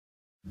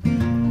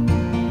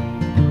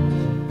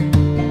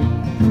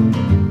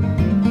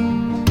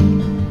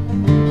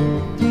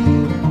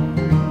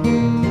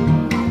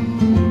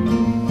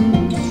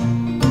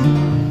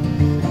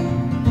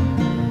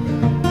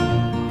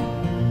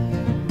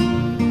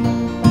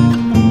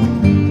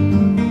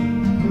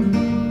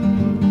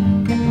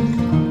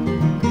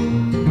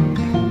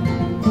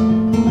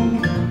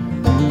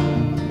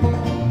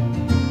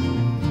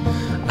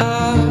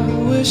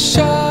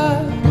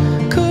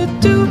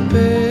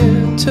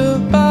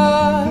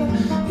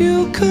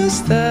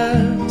'cause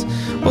that's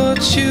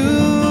what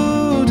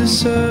you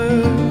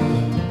deserve.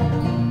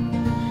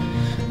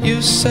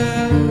 You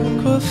sacrifice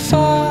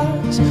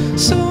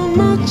so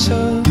much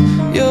of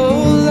your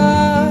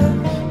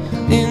life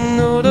in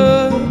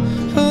order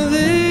for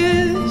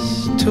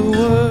this to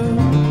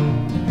work.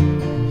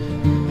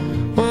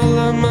 While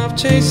I'm off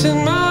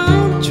chasing my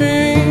own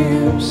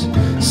dreams,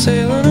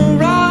 sailing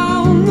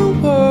around the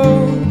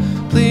world,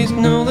 please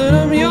know that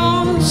I'm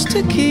yours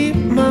to keep,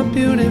 my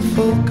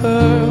beautiful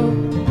girl.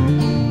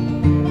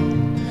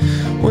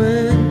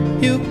 When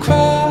you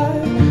cry,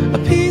 a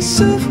piece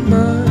of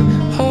my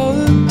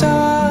heart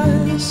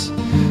dies,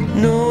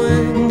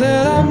 knowing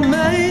that I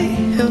may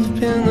have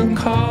been the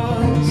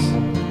cause.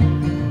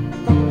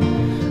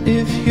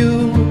 If you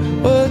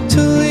were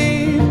to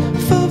leave,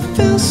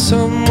 fulfill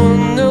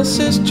someone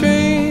else's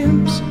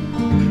dreams,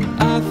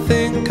 I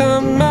think I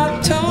might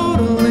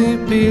totally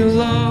be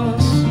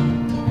lost.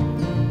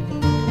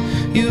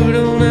 You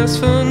don't ask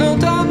for no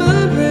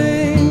diamond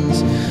rings,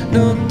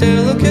 no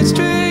delicate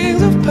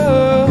strings of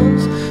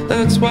pearls.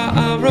 That's why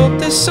I wrote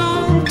this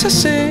song to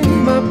sing,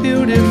 my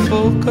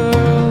beautiful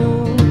girl.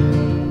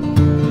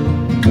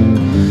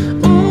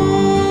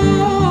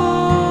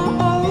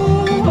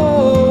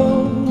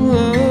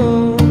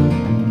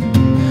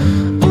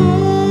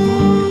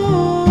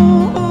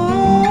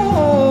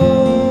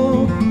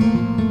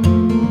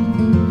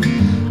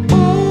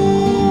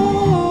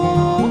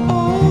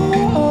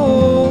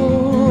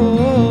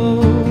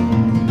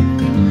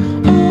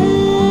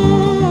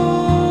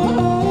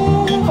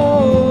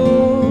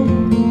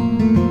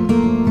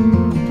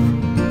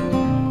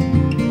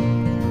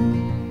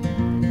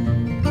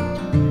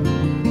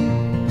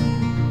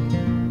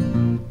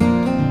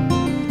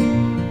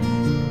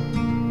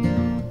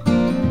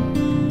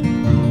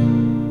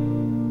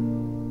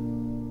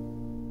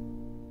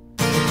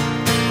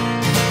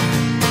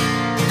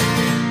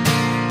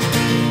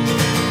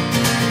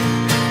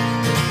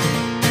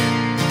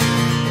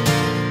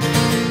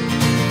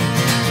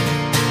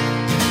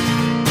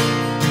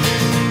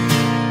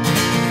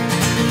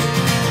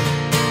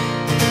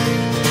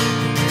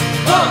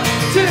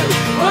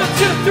 One,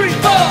 two, three,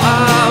 four.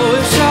 I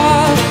wish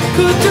I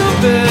could do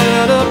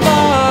better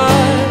by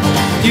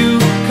you,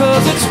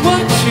 'cause it's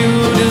what you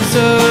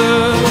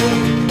deserve.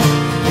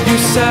 You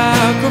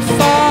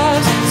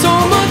sacrifice so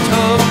much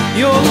of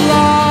your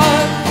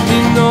life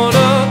in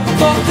order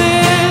for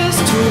this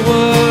to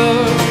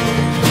work.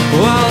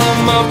 While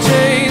I'm off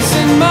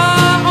chasing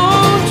my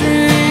own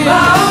dreams,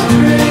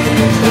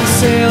 and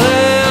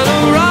sailing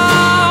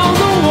around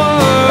the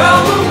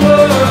world,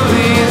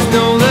 please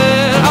know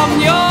that I'm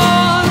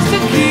yours to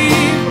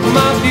keep,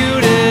 my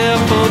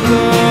beautiful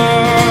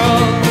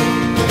girl.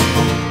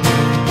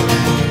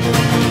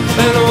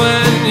 And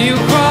when you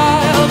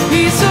cry, a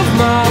piece of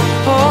my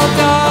heart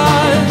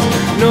dies,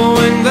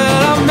 knowing that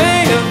I may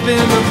have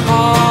been the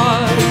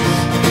cause.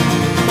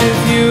 If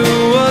you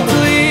were to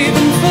leave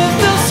and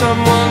fulfill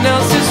someone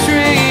else's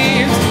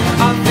dreams,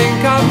 I think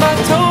I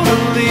might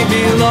totally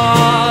be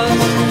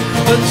lost.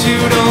 But you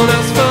don't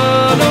ask for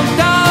no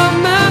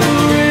diamond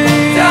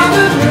ring,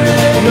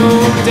 no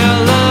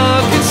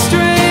delicate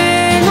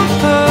string of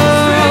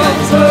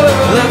pearls.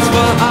 That's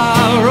why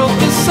I wrote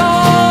this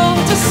song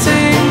to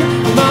sing,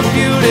 my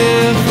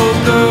beautiful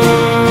girl.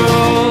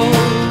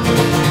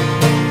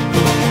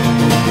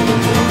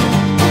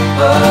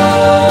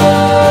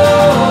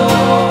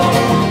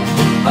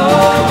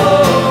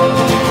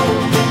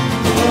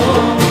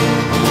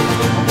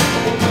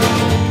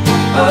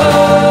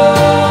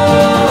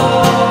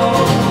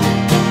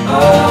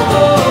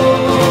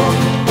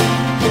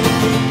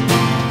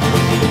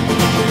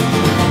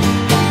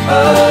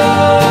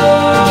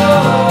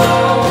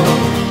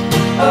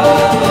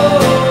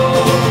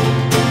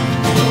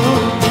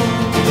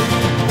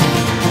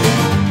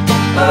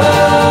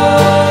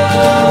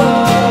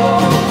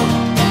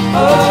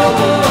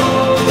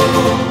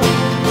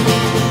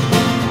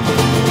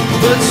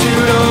 But you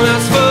don't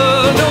ask for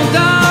no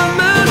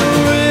diamond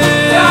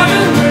ring,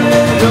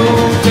 no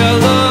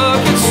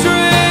delicate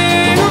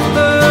string of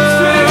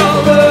pearls.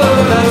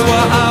 That's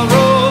why I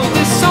wrote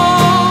this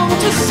song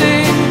to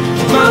sing,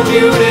 my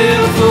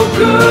beautiful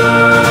girl.